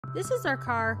This is our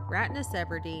car, Ratniss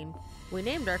Everdeen. We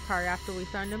named our car after we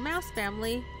found a mouse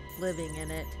family living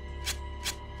in it.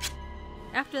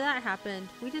 After that happened,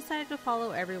 we decided to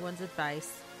follow everyone's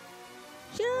advice.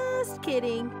 Just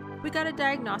kidding! We got a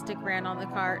diagnostic ran on the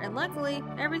car and luckily,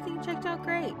 everything checked out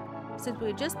great. Since we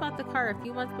had just bought the car a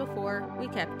few months before, we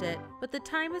kept it. But the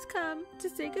time has come to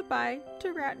say goodbye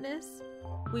to Ratniss.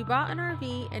 We bought an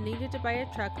RV and needed to buy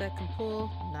a truck that can pull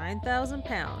 9,000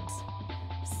 pounds.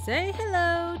 Say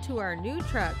hello to our new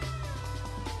truck.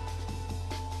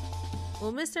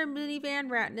 We'll miss our minivan,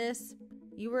 Ratniss.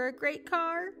 You were a great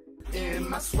car. In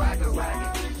my swagger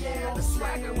wagon, yeah, the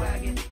swagger wagon.